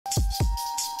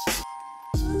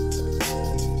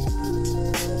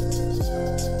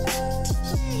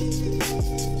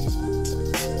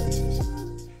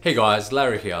Hey guys,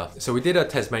 Larry here. So we did a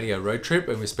Tasmania road trip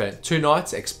and we spent 2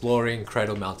 nights exploring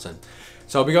Cradle Mountain.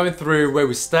 So I'll be going through where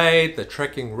we stayed, the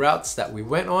trekking routes that we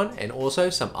went on, and also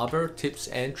some other tips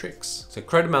and tricks. So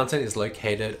Cradle Mountain is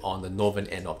located on the northern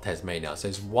end of Tasmania. So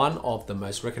it's one of the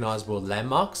most recognizable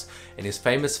landmarks and is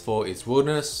famous for its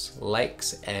wilderness,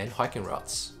 lakes, and hiking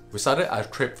routes. We started our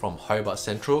trip from Hobart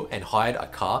Central and hired a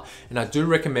car, and I do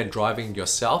recommend driving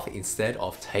yourself instead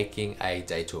of taking a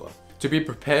day tour. To be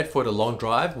prepared for the long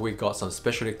drive, we got some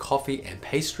specialty coffee and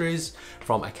pastries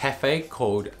from a cafe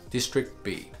called District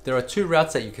B. There are 2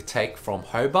 routes that you could take from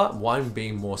Hobart, one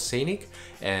being more scenic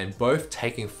and both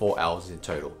taking 4 hours in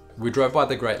total. We drove by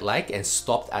the Great Lake and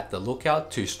stopped at the lookout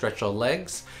to stretch our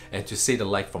legs and to see the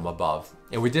lake from above.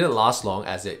 And we didn't last long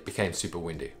as it became super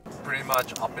windy. Pretty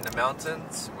much up in the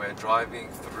mountains, we're driving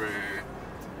through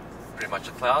pretty much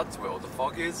the clouds where all the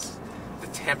fog is. The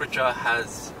temperature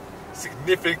has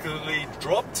significantly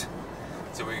dropped,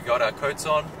 so we got our coats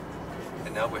on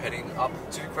and now we're heading up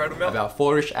to Cradle Mountain. About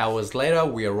 4-ish hours later,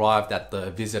 we arrived at the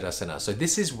visitor center. So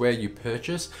this is where you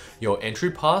purchase your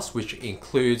entry pass, which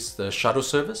includes the shuttle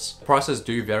service. Prices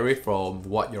do vary from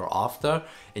what you're after,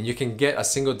 and you can get a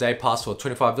single day pass for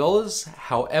 $25.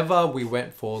 However, we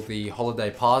went for the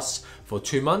holiday pass for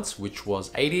 2 months, which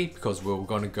was $80 because we were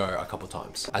going to go a couple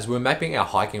times. As we were mapping our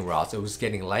hiking routes, it was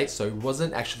getting late, so it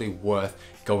wasn't actually worth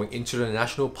going into the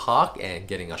national park and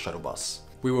getting a shuttle bus.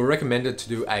 We were recommended to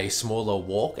do a smaller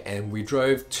walk, and we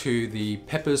drove to the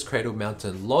Pepper's Cradle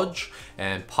Mountain Lodge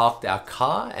and parked our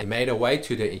car and made our way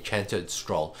to the Enchanted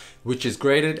Stroll, which is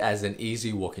graded as an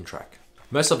easy walking track.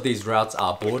 Most of these routes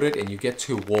are bordered and you get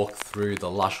to walk through the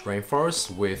lush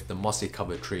rainforest with the mossy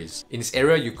covered trees. In this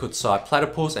area you could sight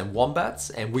platypus and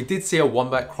wombats, and we did see a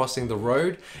wombat crossing the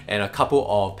road and a couple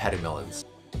of pademelons.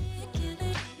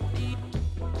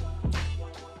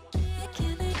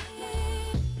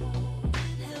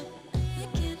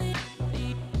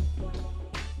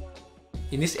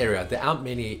 In this area, there aren't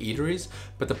many eateries,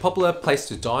 but the popular place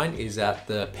to dine is at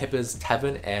the Pepper's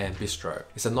Tavern and Bistro.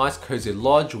 It's a nice cozy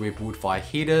lodge with wood fire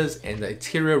heaters, and the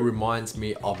interior reminds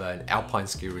me of an alpine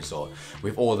ski resort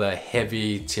with all the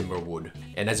heavy timber wood.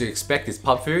 And as you expect, it's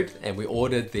pub food, and we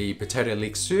ordered the potato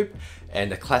leek soup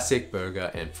and the classic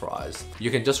burger and fries.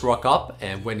 You can just rock up,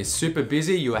 and when it's super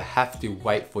busy, you have to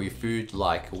wait for your food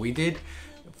like we did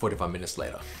 45 minutes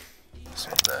later. This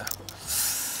one there.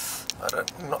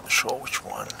 I'm not sure which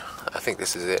one. I think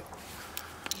this is it.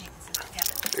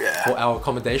 Yeah. For our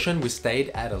accommodation, we stayed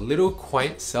at a little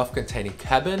quaint self-containing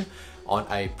cabin on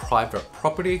a private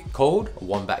property called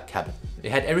Wombat Cabin.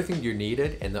 It had everything you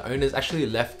needed, and the owners actually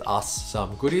left us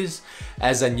some goodies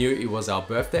as they knew it was our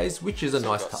birthdays, which is a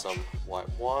nice touch. Some white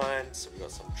wine, so we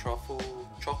got some truffle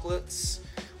chocolates,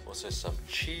 also some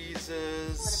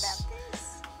cheeses. What about this?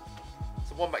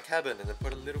 It's a wombat cabin and they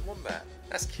put a little wombat.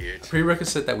 That's cute. A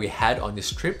prerequisite that we had on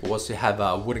this trip was to have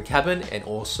a wooden cabin and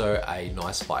also a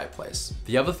nice fireplace.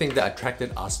 The other thing that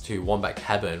attracted us to Wombat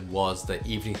Cabin was the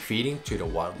evening feeding to the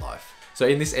wildlife. So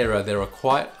in this area, there are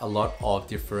quite a lot of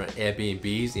different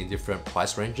Airbnbs in different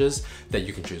price ranges that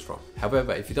you can choose from.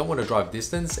 However, if you don't want to drive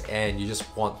distance and you just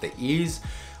want the ease,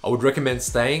 I would recommend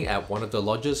staying at one of the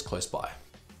lodges close by.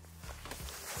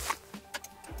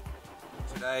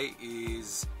 Today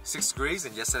is 6 degrees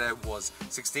and yesterday was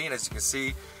 16. As you can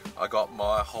see, I got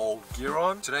my whole gear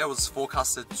on. Today was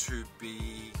forecasted to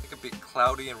be a bit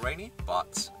cloudy and rainy,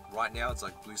 but right now it's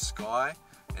like blue sky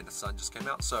and the sun just came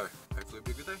out, so hopefully it'll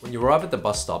be a good day. When you arrive at the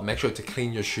bus stop, make sure to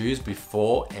clean your shoes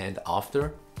before and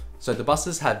after. So the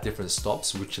buses have different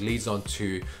stops, which leads on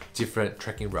to different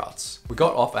trekking routes. We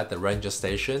got off at the ranger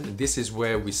station. This is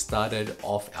where we started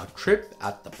off our trip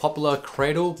at the popular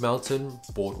Cradle Mountain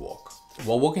Boardwalk.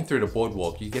 While walking through the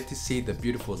boardwalk, you get to see the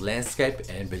beautiful landscape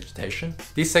and vegetation.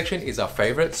 This section is our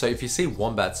favorite, so if you see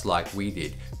wombats like we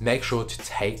did, make sure to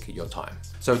take your time.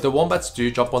 So the wombats do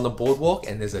jump on the boardwalk,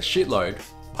 and there's a shitload,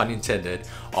 pun intended,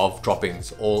 of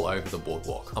droppings all over the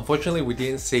boardwalk. Unfortunately, we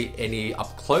didn't see any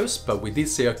up close, but we did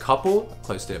see a couple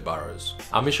close to their burrows.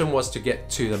 Our mission was to get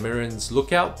to the Mirren's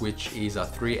Lookout, which is a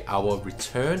 3-hour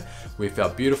return with a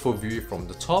beautiful view from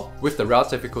the top, with the route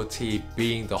difficulty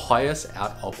being the highest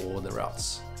out of all the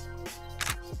routes.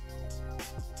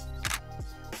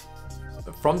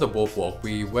 From the boardwalk,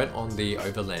 we went on the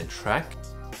overland track.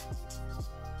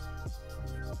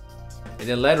 And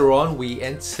then later on, we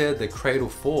entered the Cradle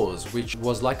Falls, which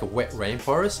was like a wet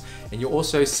rainforest, and you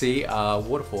also see a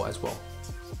waterfall as well.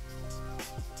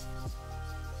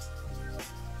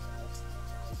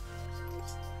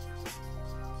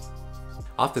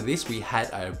 After this, we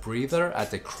had a breather at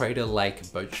the Crater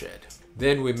Lake boat shed.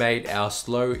 Then we made our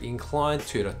slow incline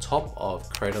to the top of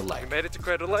Crater Lake. We made it to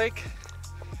Cradle Lake.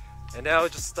 And now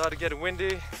it just started getting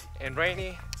windy and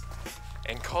rainy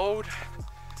and cold,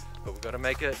 but we've got to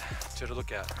make it to the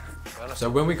lookout. So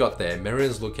when we got there,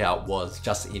 Merrian's lookout was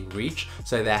just in reach,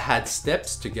 so they had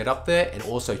steps to get up there and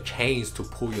also chains to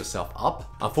pull yourself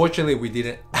up. Unfortunately, we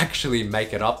didn't actually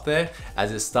make it up there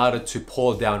as it started to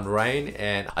pour down rain,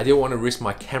 and I didn't want to risk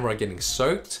my camera getting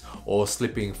soaked or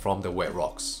slipping from the wet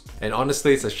rocks. And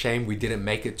honestly, it's a shame we didn't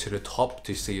make it to the top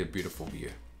to see a beautiful view.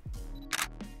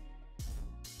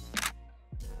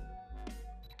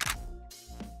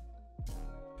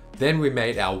 Then we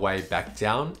made our way back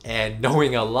down, and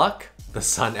knowing our luck, the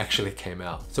sun actually came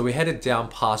out. So we headed down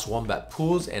past Wombat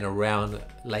Pools and around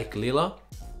Lake Lila.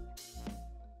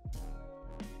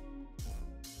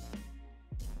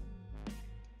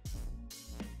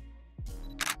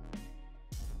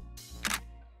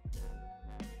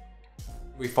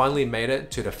 We finally made it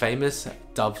to the famous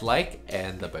Dove Lake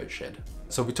and the boat shed.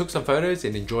 So we took some photos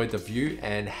and enjoyed the view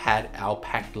and had our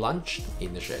packed lunch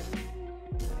in the shed.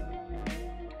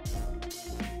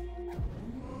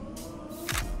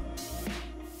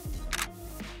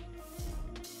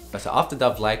 So after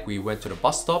Dove Lake, we went to the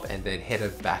bus stop and then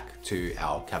headed back to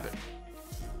our cabin.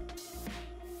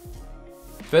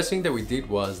 First thing that we did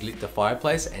was lit the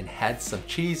fireplace and had some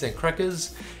cheese and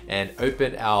crackers and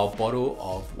opened our bottle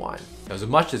of wine. It was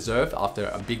much deserved after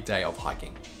a big day of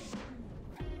hiking.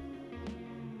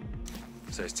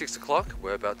 So it's 6 o'clock,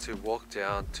 we're about to walk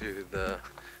down to the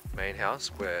main house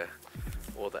where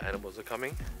all the animals are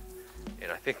coming.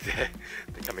 And I think they're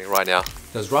coming right now.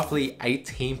 There's roughly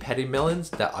 18 paddy melons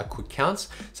that I could count.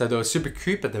 So they were super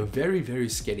cute, but they were very, very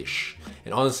skittish.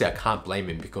 And honestly, I can't blame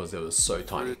him because they were so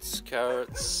tiny. Fruits,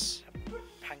 carrots,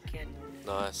 pumpkin,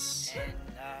 nice.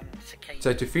 And zucchini.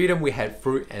 So to feed them, we had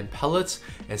fruit and pellets,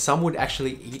 and some would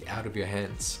actually eat out of your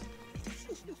hands.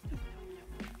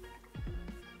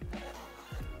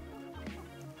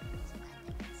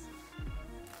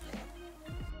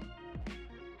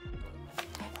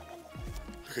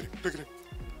 Look at him.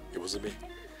 It wasn't me.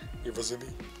 It wasn't me.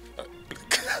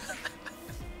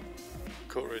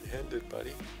 Caught red-handed,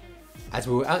 buddy. As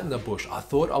we were out in the bush, I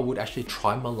thought I would actually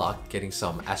try my luck getting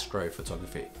some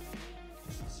astrophotography.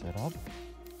 Set up.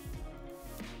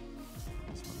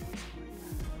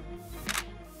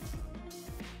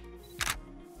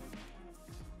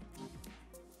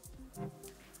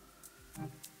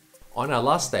 On our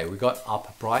last day, we got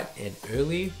up bright and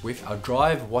early with our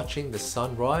drive watching the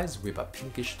sunrise with a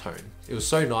pinkish tone. It was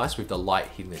so nice with the light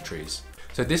hitting the trees.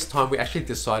 So this time we actually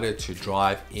decided to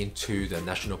drive into the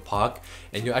national park,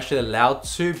 and you're actually allowed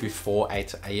to before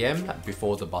 8 AM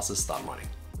before the buses start running.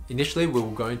 Initially, we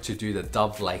were going to do the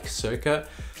Dove Lake circuit,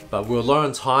 but we were low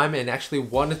on time and actually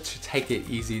wanted to take it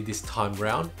easy this time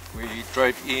round. We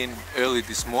drove in early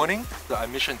this morning. Our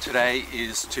mission today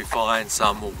is to find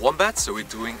some wombats, so we're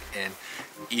doing an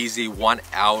easy 1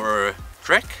 hour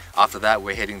trek. After that,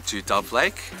 we're heading to Dove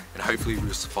Lake and hopefully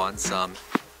we'll find some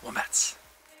wombats.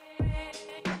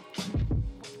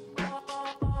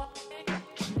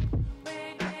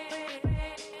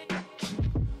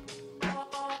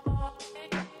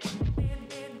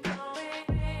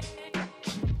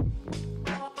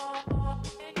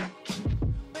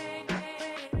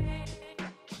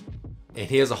 And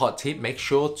here's a hot tip, make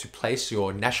sure to place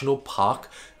your national park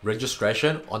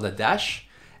registration on the dash,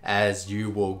 as you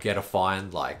will get a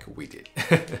fine like we did.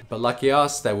 But lucky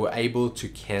us, they were able to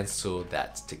cancel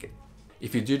that ticket.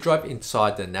 If you do drive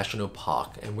inside the national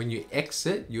park and when you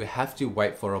exit, you have to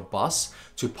wait for a bus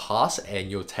to pass and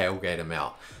you'll tailgate them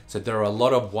out. So there are a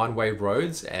lot of one-way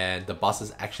roads and the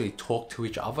buses actually talk to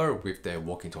each other with their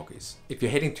walkie-talkies. If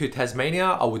you're heading to Tasmania,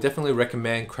 I would definitely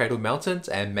recommend Cradle Moutain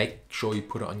and make sure you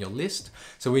put it on your list.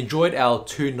 So we enjoyed our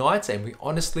 2 nights and we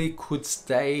honestly could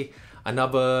stay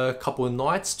another couple of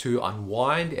nights to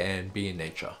unwind and be in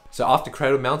nature. So after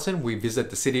Cradle Moutain, we visit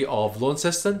the city of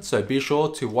Launceston, so be sure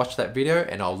to watch that video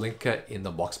and I'll link it in the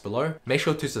box below. Make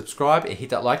sure to subscribe and hit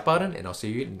that like button and I'll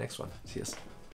see you in the next one. See you.